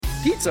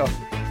Pizza.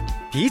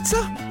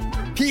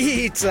 Pizza?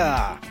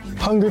 Pizza!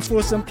 Hungry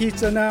for some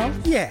pizza now?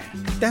 Yeah,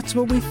 that's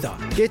what we thought.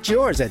 Get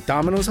yours at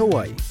Domino's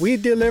Hawaii. We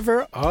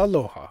deliver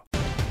aloha.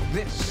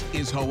 This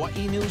is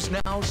Hawaii News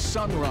Now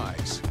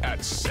Sunrise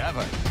at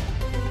 7.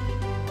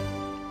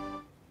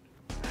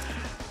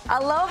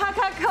 Aloha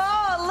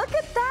kako! Look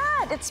at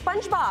that! It's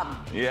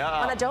SpongeBob. Yeah.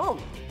 On a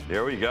dome.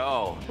 There we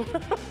go.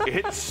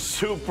 It's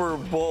Super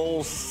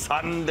Bowl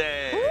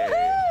Sunday.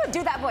 Woohoo!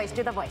 Do that voice,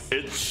 do the voice.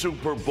 It's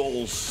Super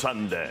Bowl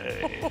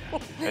Sunday.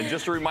 And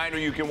just a reminder,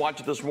 you can watch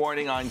it this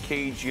morning on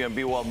KGMB.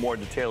 We'll have more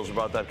details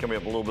about that coming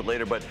up a little bit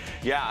later. But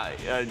yeah,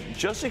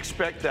 just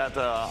expect that,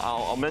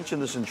 I'll mention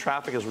this in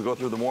traffic as we go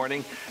through the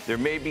morning. There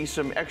may be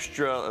some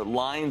extra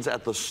lines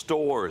at the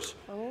stores.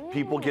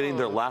 People getting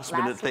their last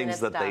minute things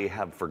that they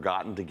have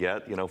forgotten to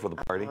get, for the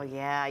party. Oh,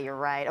 yeah, you're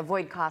right.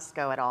 Avoid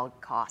Costco at all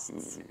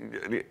costs.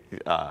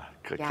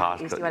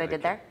 Costco. You see what I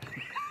did there?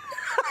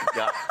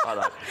 Yeah,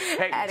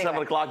 Hey, Anyway.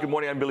 7 o'clock. Good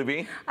morning. I'm Billy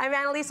B. I'm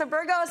Annalisa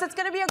Burgos. It's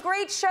going to be a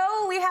great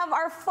show. We have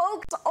our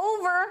folks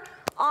over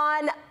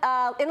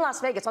in Las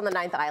Vegas on the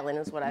 9th Island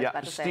is what I was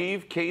about to say.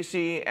 Steve,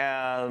 Casey,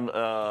 and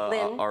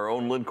our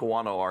own Lynn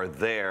Kawano are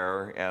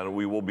there, and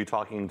we will be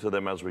talking to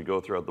them as we go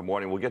throughout the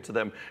morning. We'll get to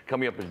them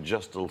coming up in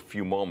just a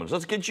few moments.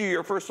 Let's get you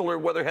your first alert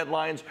weather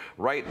headlines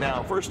right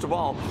now. First of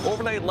all,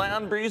 overnight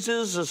land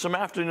breezes, some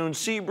afternoon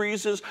sea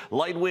breezes,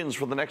 light winds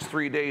for the next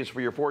 3 days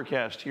for your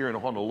forecast here in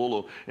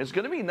Honolulu. It's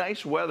going to be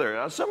nice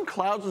weather. Some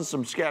clouds and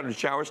some scattered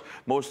showers,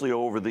 mostly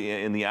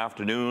in the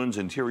afternoons,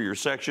 interior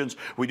sections.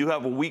 We do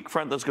have a weak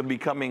front that's going to be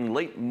coming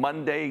late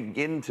Monday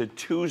into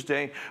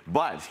Tuesday,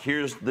 but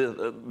here's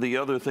the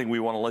other thing we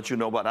want to let you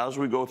know about. As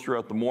we go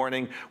throughout the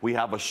morning, we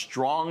have a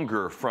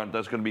stronger front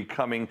that's going to be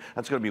coming.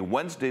 That's going to be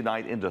Wednesday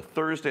night into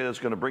Thursday. That's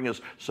going to bring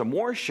us some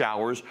more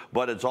showers,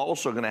 but it's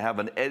also going to have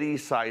an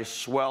eddy-sized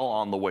swell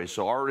on the way.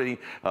 So already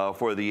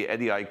for the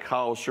Eddie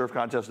Aikau surf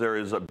contest, there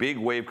is a big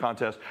wave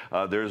contest.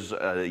 There's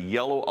a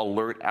yellow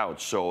alert out,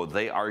 so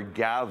they are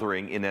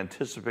gathering in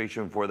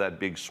anticipation for that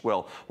big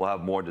swell. We'll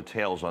have more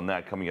details on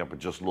that coming up in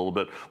just a little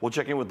bit. We'll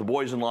check in with the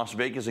boys in Las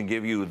Vegas and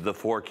give you the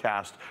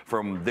forecast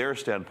from their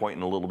standpoint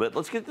in a little bit.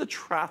 Let's get to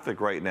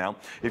traffic right now.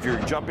 If you're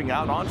jumping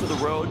out onto the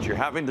roads, you're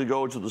having to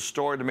go to the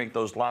store to make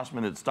those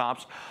last-minute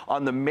stops.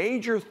 On the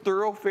major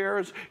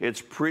thoroughfares,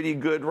 it's pretty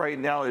good right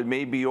now. It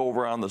may be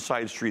over on the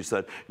side streets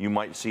that you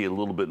might see a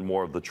little bit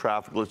more of the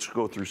traffic. Let's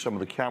go through some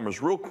of the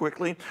cameras real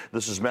quickly.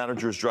 This is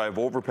Managers Drive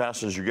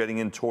overpass as you're getting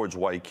in towards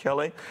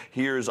Waikele.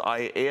 Here's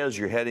IA as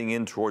you're heading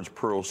in towards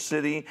Pearl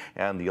City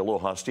and the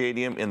Aloha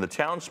Stadium. In the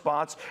town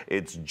spots,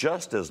 it's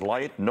just as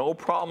light. No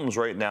problems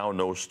right now,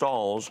 no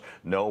stalls,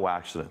 no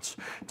accidents.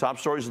 Top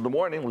stories of the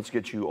morning. Let's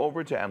get you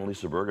over to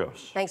Annalisa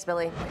Burgos. Thanks,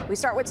 Billy. We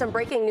start with some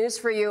breaking news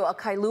for you. A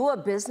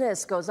Kailua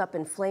business goes up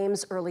in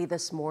flames early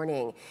this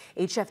morning.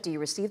 HFD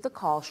received the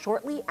call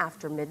shortly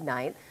after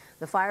midnight.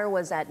 The fire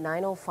was at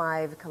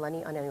 905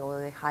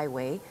 Kalani'anilole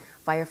Highway.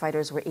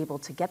 Firefighters were able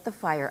to get the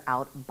fire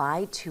out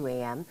by 2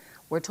 a.m.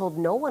 We're told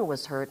no one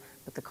was hurt,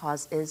 but the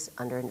cause is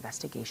under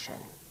investigation.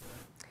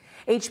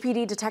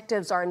 HPD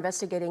detectives are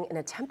investigating an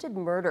attempted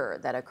murder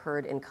that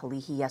occurred in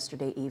Kalihi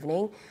yesterday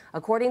evening.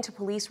 According to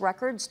police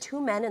records, 2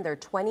 men in their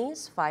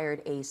 20s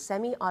fired a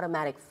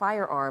semi-automatic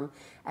firearm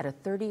at a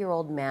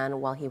 30-year-old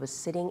man while he was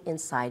sitting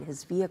inside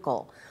his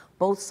vehicle.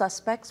 Both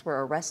suspects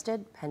were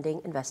arrested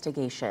pending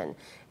investigation.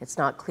 It's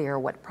not clear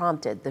what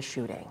prompted the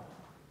shooting.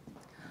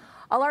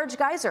 A large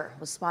geyser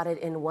was spotted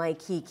in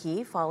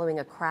Waikiki following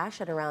a crash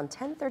at around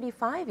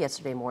 10:35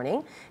 yesterday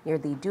morning near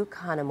the Duke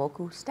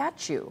Hanamoku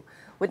statue.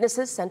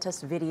 Witnesses sent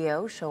us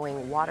video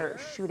showing water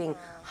shooting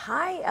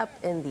high up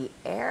in the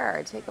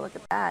air. Take a look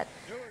at that.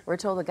 We're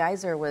told the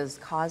geyser was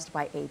caused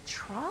by a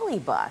trolley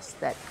bus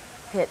that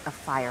hit a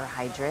fire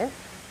hydrant.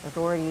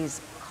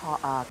 Authorities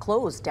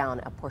closed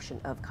down a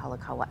portion of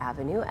Kalakaua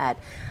Avenue at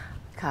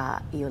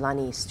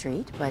Kaiulani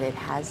Street, but it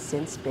has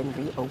since been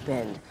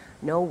reopened.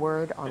 No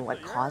word on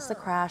what caused the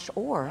crash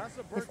or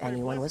if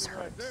anyone was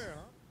hurt.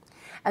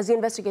 As the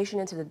investigation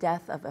into the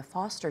death of a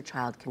foster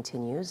child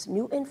continues,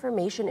 new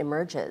information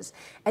emerges.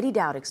 Eddie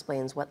Dowd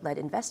explains what led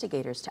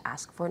investigators to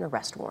ask for an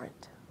arrest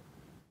warrant.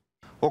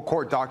 Well,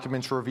 court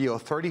documents reveal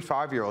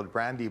 35-year-old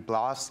Brandy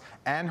Blas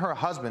and her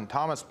husband,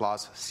 Thomas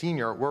Blas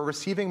Sr., were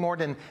receiving more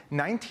than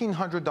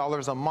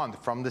 $1,900 a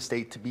month from the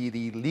state to be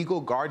the legal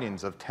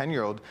guardians of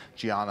 10-year-old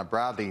Gianna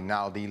Bradley.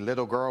 Now, the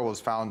little girl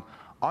was found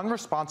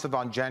unresponsive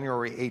on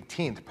January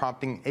 18th,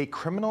 prompting a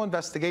criminal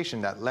investigation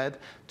that led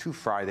to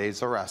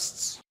Friday's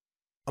arrests.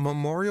 A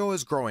memorial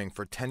is growing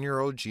for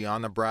 10-year-old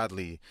Gianna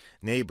Bradley.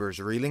 Neighbors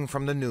reeling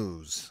from the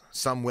news,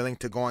 some willing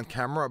to go on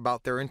camera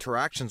about their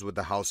interactions with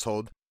the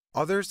household,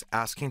 others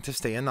asking to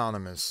stay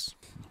anonymous.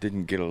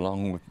 Didn't get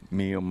along with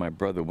me or my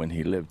brother when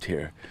he lived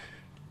here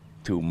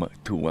too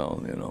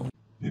well, you know.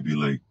 Maybe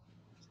like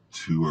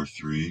 2 or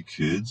 3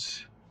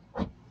 kids.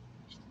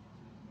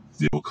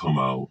 They'll come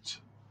out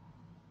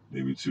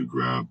maybe to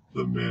grab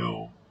the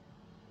mail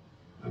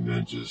and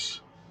then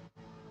just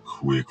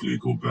quickly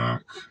go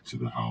back to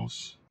the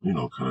house, kind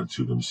of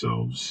to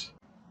themselves.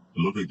 It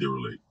looked like they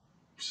were like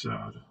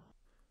sad.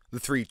 The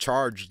 3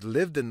 charged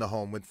lived in the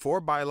home with 4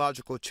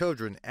 biological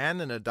children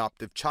and an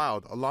adoptive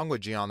child, along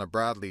with Gianna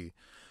Bradley.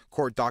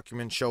 Court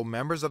documents show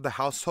members of the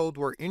household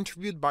were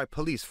interviewed by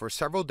police for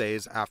several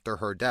days after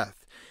her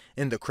death.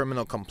 In the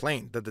criminal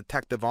complaint, the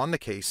detective on the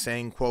case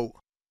saying, quote,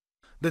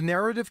 "The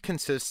narrative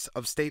consists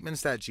of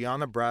statements that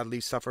Gianna Bradley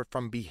suffered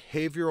from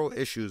behavioral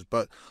issues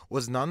but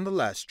was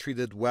nonetheless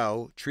treated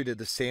well, treated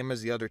the same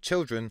as the other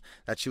children,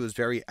 that she was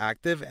very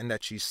active and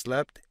that she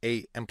slept,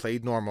 ate, and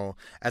played normal,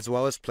 as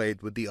well as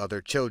played with the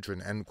other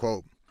children," end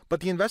quote. But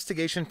the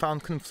investigation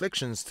found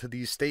conflictions to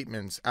these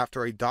statements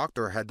after a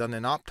doctor had done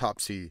an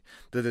autopsy,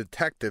 the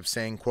detective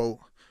saying, quote,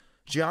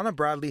 "Gianna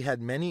Bradley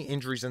had many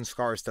injuries and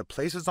scars to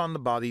places on the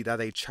body that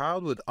a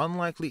child would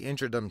unlikely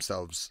injure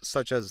themselves,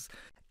 such as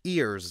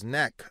ears,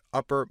 neck,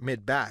 upper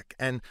mid-back,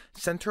 and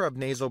center of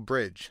nasal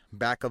bridge,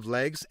 back of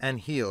legs, and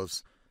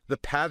heels. The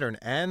pattern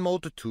and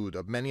multitude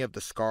of many of the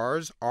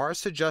scars are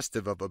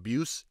suggestive of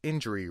abuse,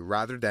 injury,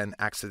 rather than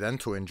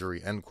accidental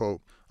injury," end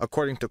quote.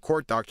 According to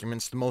court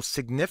documents, the most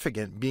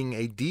significant being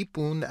a deep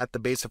wound at the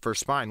base of her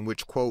spine,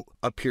 which, quote,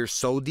 "appears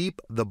so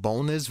deep the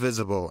bone is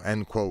visible,"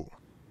 end quote.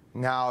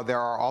 Now, there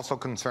are also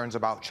concerns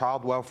about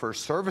Child Welfare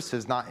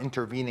Services not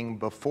intervening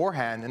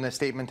beforehand. In a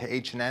statement to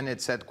HNN,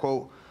 it said,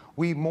 quote,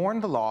 "We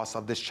mourn the loss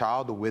of this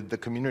child with the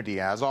community.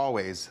 As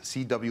always,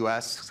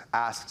 CWS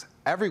asks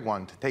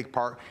everyone to take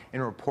part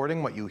in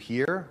reporting what you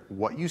hear,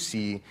 what you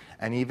see,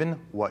 and even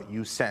what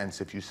you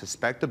sense if you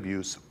suspect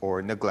abuse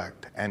or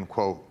neglect," end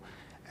quote.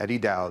 Eddie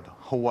Dowd,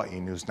 Hawaii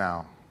News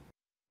Now.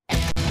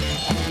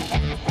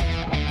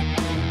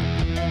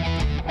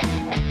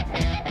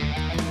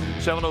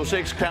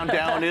 7:06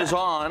 countdown is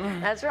on.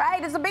 That's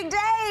right. It's a big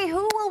day.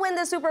 Who will win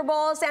the Super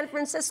Bowl? San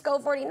Francisco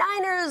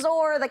 49ers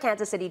or the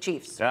Kansas City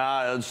Chiefs?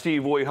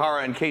 Steve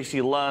Uehara and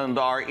Casey Lund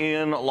are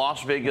in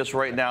Las Vegas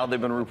right now.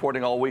 They've been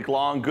reporting all week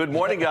long. Good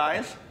morning,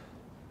 guys.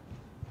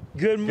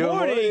 Good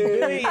morning,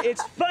 Billy.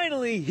 It's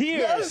finally here,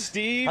 yes.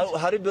 Steve.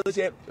 How did Billy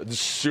say it? The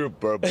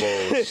Super Bowl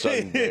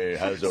Sunday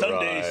has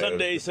arrived.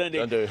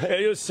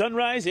 Sunday.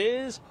 Sunrise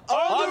is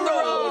on the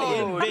road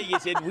in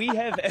Vegas, and we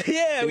have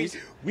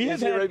we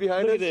have had, right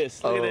behind look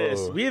us? Look at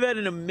this. We have had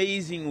an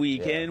amazing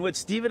week, and what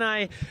Steve and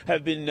I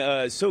have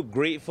been so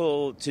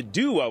grateful to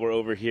do while we're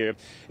over here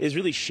is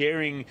really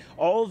sharing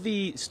all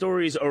the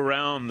stories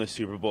around the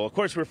Super Bowl. Of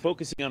course, we're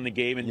focusing on the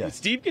game, and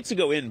Steve gets to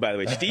go in. By the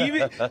way,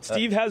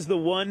 Steve has the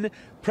one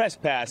press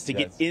pass to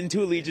get into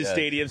Allegiant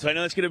Stadium, so I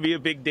know it's going to be a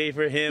big day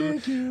for him.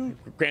 Thank you.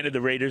 Granted,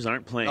 the Raiders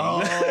aren't playing.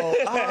 I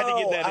had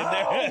to get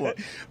that in there.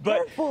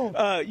 But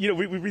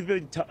we've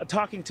been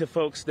talking to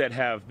folks that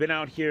have been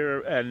out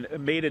here and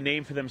made a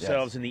name for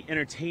themselves in the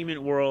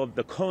entertainment world,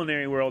 the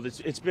culinary world.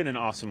 It's been an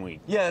awesome week.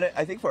 Yeah, and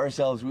I think for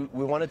ourselves,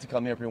 we wanted to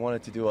come here. We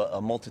wanted to do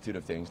a multitude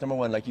of things. Number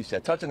one, like you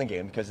said, touch on the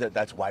game, because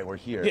that's why we're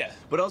here. Yeah.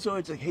 But also,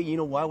 it's like, hey,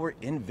 while we're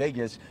in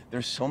Vegas,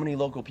 there's so many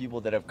local people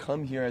that have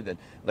come here that,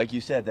 like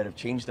you said, that have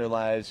changed their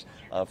lives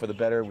for the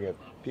better. We have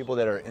people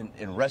that are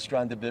in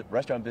restaurant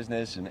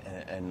business,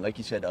 and like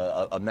you said,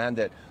 a man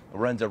that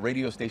runs a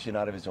radio station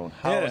out of his own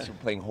house,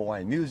 playing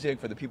Hawaiian music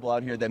for the people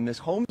out here that miss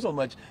home so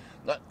much.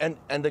 And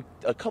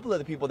a couple of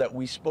the people that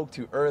we spoke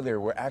to earlier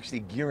were actually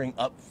gearing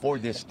up for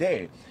this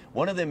day.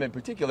 One of them in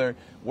particular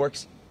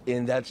works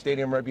in that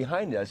stadium right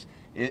behind us.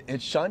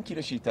 It's Sean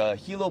Kirishita,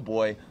 Hilo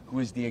Boy, who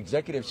is the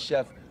executive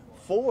chef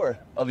for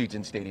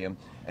Allegiant Stadium.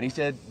 And he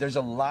said there's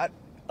a lot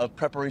of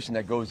preparation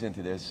that goes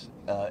into this,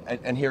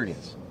 and here it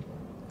is.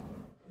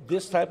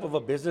 This type of a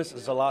business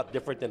is a lot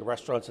different than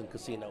restaurants and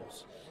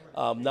casinos.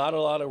 Not a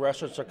lot of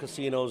restaurants or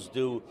casinos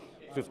do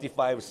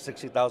 55,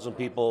 60,000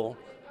 people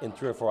in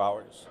 3 or 4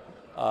 hours.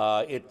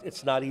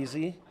 It's not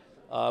easy.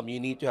 You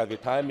need to have your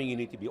timing, you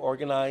need to be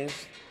organized,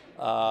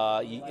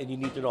 and you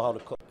need to know how to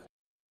cook.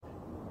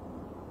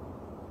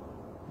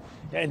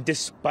 And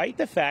despite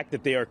the fact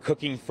that they are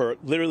cooking for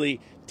literally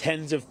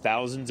tens of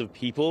thousands of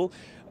people,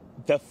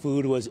 the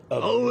food was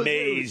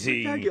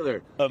amazing.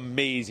 Spectacular.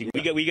 Amazing.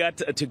 Yeah. We got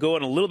to go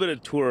on a little bit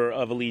of tour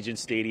of Allegiant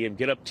Stadium,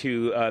 get up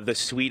to the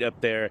suite up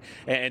there,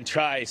 and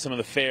try some of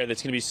the fare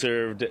that's going to be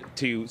served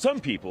to some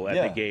people at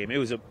the game. It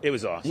was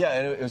awesome. Yeah,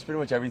 and it was pretty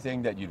much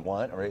everything that you'd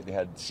want. Right? They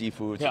had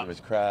seafood. So there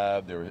was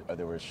crab.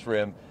 There was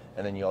shrimp.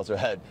 And then you also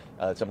had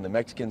some of the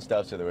Mexican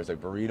stuff. So there was like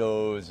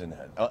burritos and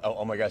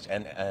oh my gosh,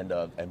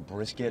 and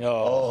brisket. It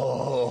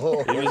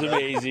was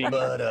amazing.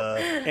 But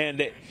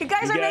you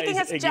guys are making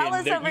us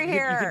jealous over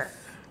here.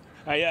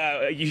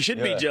 You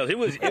should be jealous. It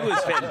was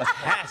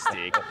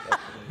fantastic.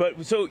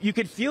 But so you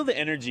could feel the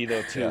energy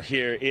though too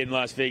here in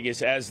Las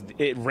Vegas as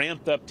it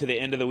ramped up to the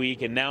end of the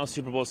week, and now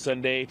Super Bowl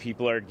Sunday,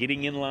 people are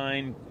getting in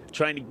line,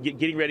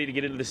 getting ready to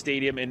get into the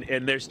stadium,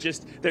 and there's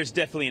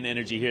definitely an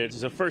energy here.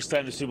 It's the first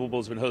time the Super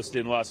Bowl's been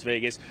hosted in Las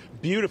Vegas.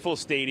 Beautiful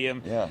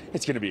stadium. Yeah,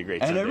 it's going to be a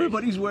great Sunday. And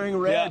everybody's wearing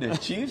red.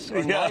 Chiefs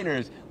or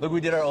Niners. Look, we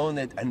did our own,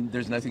 and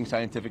there's nothing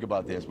scientific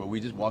about this, but we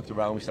just walked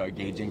around, we started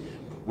gauging.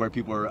 where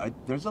people are.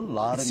 There's a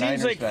lot of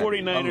Seems Niners like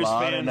 49ers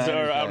fans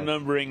are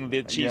outnumbering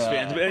the Chiefs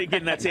fans. But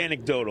again, that's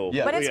anecdotal.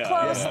 But it's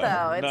close,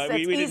 though.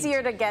 It's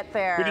easier to get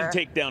there. We didn't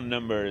take down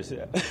numbers.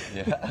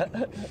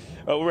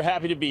 We're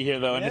happy to be here,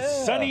 though. And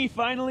it's sunny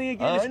finally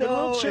again. It's been a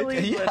little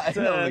chilly. I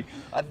know.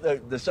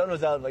 Like, the sun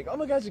was out. Like, oh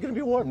my gosh, it's going to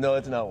be warm. No,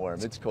 it's not warm.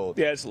 It's cold.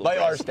 Yeah, it's by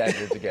our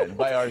standards again.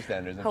 By our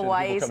standards.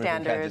 Hawaii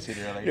standards.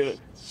 Like,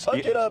 suck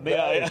it up,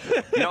 guys.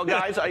 You know,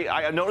 guys,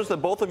 I noticed that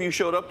both of you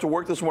showed up to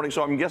work this morning,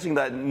 so I'm guessing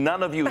that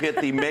none of you hit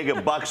the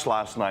mega bucks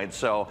last night.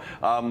 So,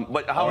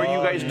 but how are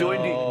you guys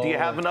doing? Do you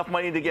have enough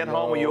money to get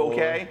home? Are you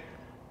okay?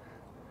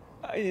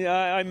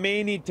 I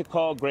may need to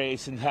call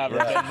Grace and have her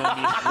Venmo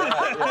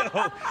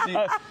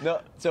me.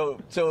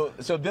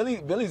 So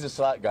Billy's a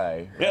slot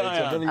guy. Right?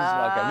 So Billy's a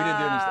slot guy. We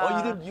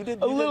didn't do any. You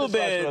did. A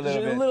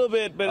little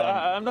bit, but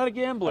I'm not a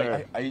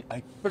gambler.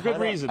 For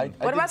good reason.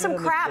 What about some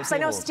craps? I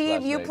know,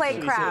 Steve, you play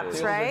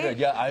craps, right?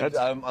 Yeah,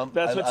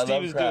 that's what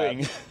Steve is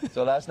doing.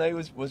 So last night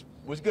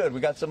was good.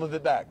 We got some of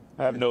it back.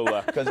 I have no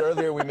luck. Because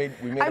earlier we made a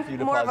few deposits.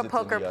 I'm more of a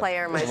poker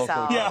player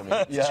myself. Yeah,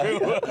 that's true.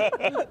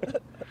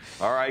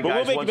 All right, but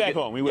guys. We'll make it back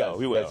home. We will.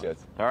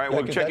 Yes. All right,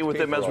 we'll check in with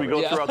them as we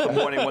go throughout the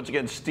morning. Once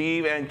again,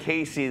 Steve and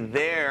Casey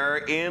there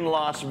in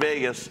Las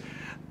Vegas,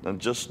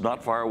 just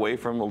not far away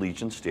from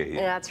Allegiant Stadium.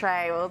 Yeah, that's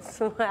right.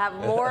 We'll have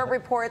more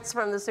reports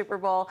from the Super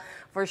Bowl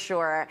for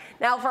sure.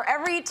 Now, for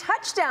every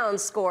touchdown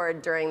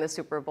scored during the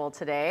Super Bowl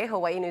today,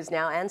 Hawaii News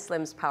Now and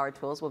Slim's Power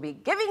Tools will be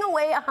giving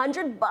away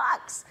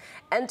 $100.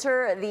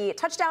 Enter the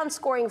touchdown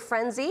scoring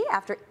frenzy.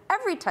 After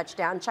every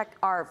touchdown, check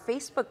our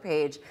Facebook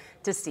page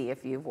to see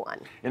if you've won.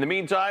 In the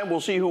meantime,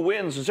 we'll see who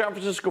wins. The San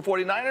Francisco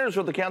 49ers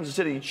or the Kansas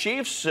City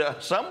Chiefs.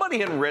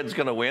 Somebody in red's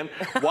going to win.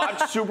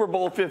 Watch Super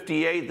Bowl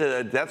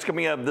 58. That's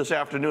coming up this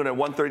afternoon at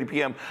 1:30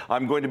 p.m.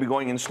 I'm going to be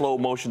going in slow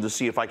motion to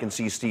see if I can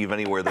see Steve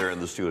anywhere there in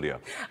the studio.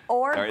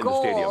 Or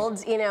gold.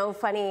 You know,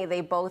 funny,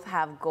 they both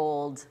have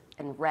gold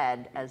and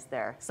red as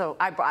their. So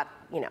I brought,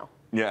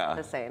 Yeah.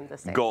 The same.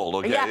 Gold.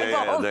 Okay.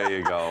 Yeah, there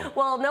you go.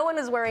 Well, no one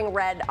is wearing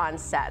red on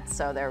set,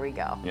 so there we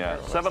go. Yeah.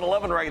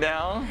 7-Eleven right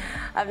now.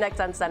 Up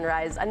next on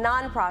Sunrise, a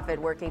nonprofit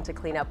working to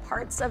clean up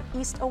parts of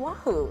East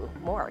Oahu.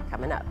 More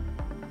coming up.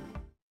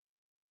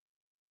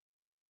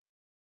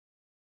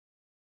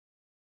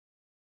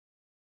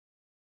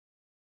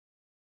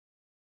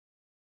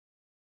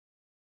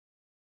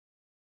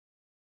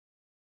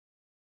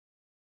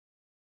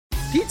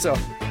 Pizza.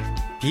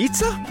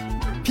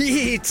 Pizza?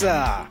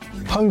 Pizza!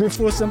 Hungry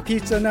for some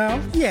pizza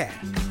now? Yeah,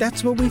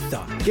 that's what we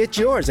thought. Get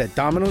yours at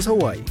Domino's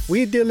Hawaii.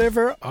 We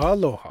deliver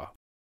aloha.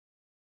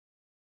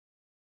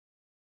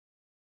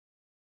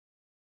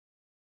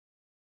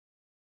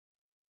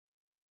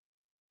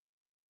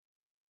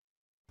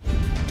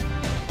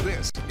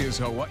 This is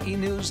Hawaii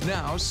News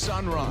Now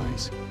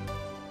Sunrise.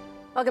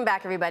 Welcome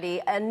back,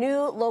 everybody. A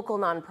new local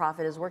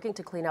nonprofit is working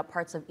to clean up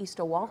parts of East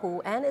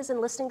Oahu and is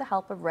enlisting the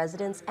help of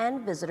residents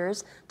and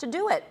visitors to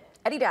do it.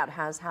 Eddie Dowd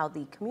has how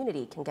the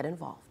community can get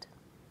involved.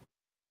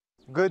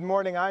 Good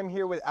morning. I'm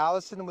here with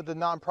Allison with the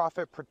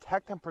nonprofit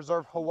Protect and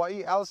Preserve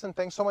Hawaii. Allison,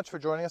 thanks so much for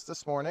joining us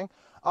this morning.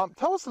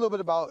 Tell us a little bit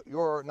about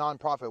your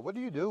nonprofit. What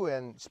do you do?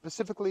 And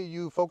specifically,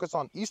 you focus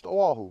on East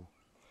Oahu.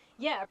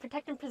 Yeah,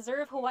 Protect and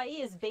Preserve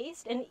Hawaii is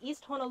based in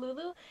East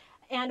Honolulu,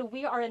 and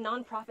we are a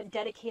nonprofit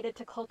dedicated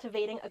to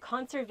cultivating a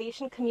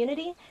conservation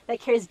community that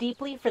cares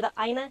deeply for the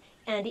Aina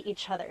and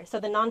each other. So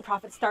the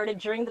nonprofit started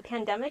during the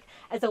pandemic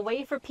as a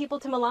way for people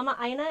to malama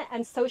Aina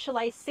and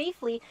socialize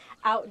safely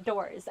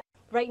outdoors.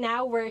 Right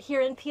now, we're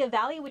here in Pia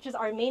Valley, which is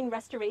our main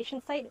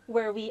restoration site,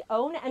 where we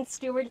own and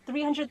steward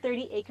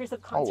 330 acres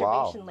of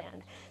conservation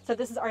land. So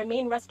this is our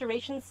main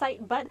restoration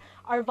site, but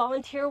our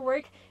volunteer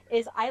work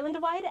is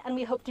island-wide, and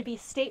we hope to be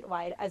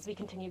statewide as we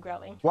continue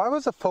growing. Why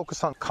was the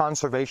focus on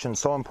conservation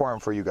so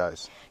important for you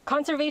guys?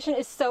 Conservation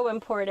is so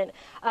important.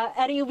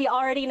 Eddie, we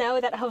already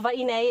know that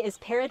Hawaiʻi is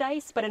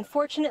paradise, but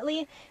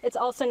unfortunately, it's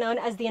also known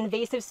as the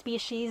invasive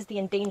species, the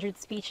endangered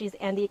species,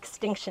 and the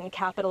extinction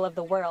capital of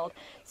the world.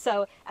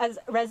 So as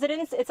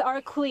residents, it's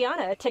our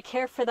kuleana to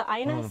care for the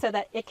Aina so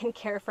that it can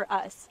care for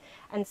us.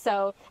 And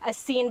so, as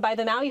seen by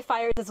the Maui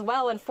fires as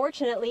well,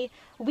 unfortunately,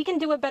 we can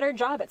do a better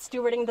job at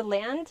stewarding the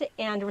land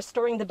and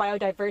restoring the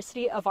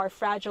biodiversity of our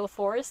fragile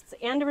forests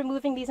and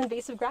removing these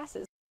invasive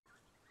grasses.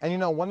 And you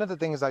know, one of the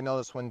things I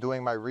noticed when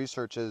doing my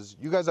research is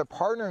you guys are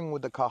partnering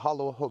with the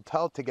Kahala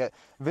Hotel to get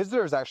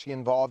visitors actually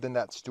involved in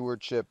that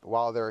stewardship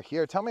while they're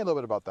here. Tell me a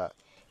little bit about that.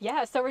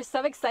 Yeah, so we're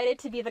so excited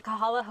to be the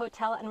Kahala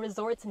Hotel and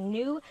Resort's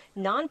new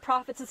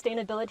nonprofit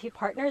sustainability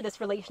partner. This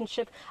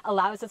relationship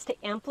allows us to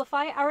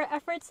amplify our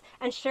efforts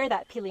and share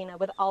that pilina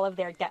with all of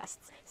their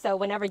guests. So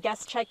whenever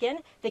guests check in,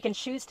 they can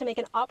choose to make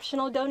an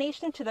optional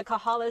donation to the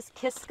Kahala's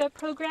Kiska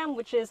program,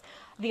 which is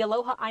the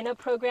Aloha Aina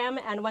program.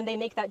 And when they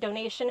make that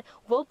donation,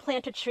 we'll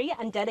plant a tree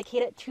and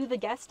dedicate it to the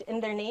guest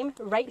in their name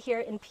right here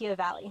in Pia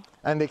Valley.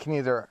 And they can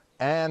either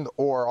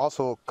or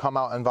also come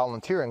out and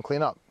volunteer and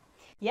clean up.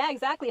 Yeah,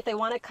 exactly. If they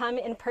want to come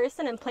in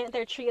person and plant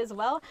their tree as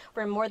well,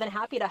 we're more than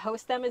happy to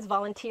host them as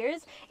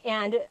volunteers.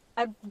 And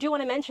I do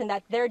want to mention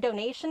that their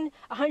donation,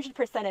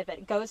 100% of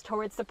it goes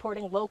towards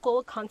supporting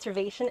local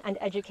conservation and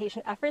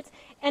education efforts,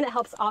 and it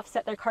helps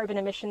offset their carbon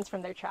emissions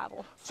from their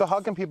travel. So how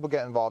can people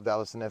get involved,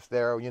 Allison, if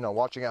they're,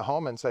 watching at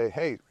home and say,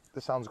 hey,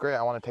 this sounds great,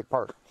 I want to take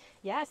part?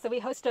 Yeah, so we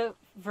host a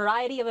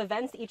variety of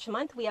events each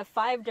month. We have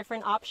 5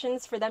 different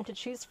options for them to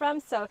choose from,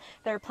 so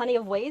there are plenty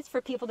of ways for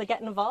people to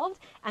get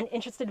involved, and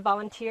interested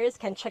volunteers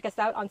can check us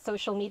out on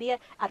social media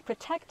at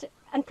Protect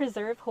and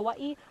Preserve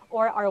Hawaii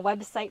or our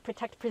website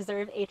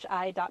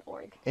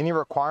protectpreservehi.org. Any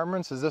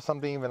requirements? Is this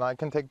something even I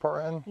can take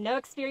part in? No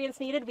experience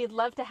needed. We'd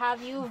love to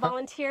have you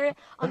volunteer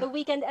on the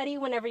weekend, Eddie,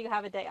 whenever you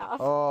have a day off.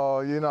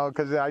 Oh,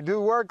 because I do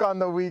work on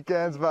the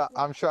weekends, but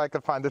I'm sure I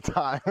could find the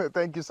time.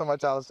 Thank you so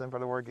much, Allison, for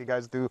the work you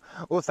guys do.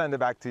 We'll send it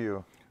back to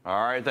you.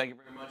 All right, thank you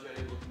very much,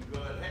 Eddie. Looking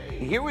good.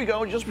 Hey, here we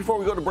go. Just before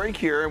we go to break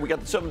here, and we got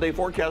the 7-day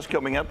forecast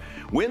coming up.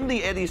 When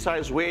the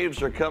Eddie-sized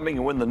waves are coming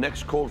and when the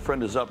next cold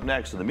front is up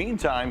next. In the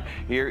meantime,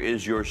 here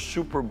is your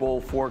Super Bowl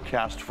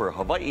forecast for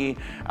Hawaii.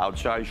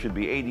 Outside should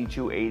be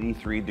 82,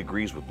 83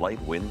 degrees with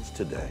light winds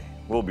today.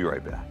 We'll be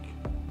right back.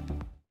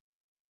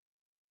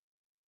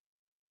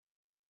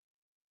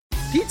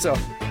 Pizza?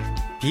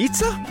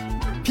 Pizza?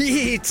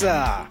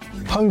 Pizza!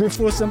 Hungry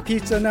for some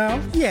pizza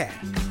now? Yeah,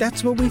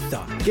 that's what we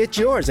thought. Get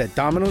yours at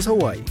Domino's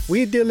Hawaii.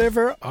 We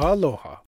deliver aloha.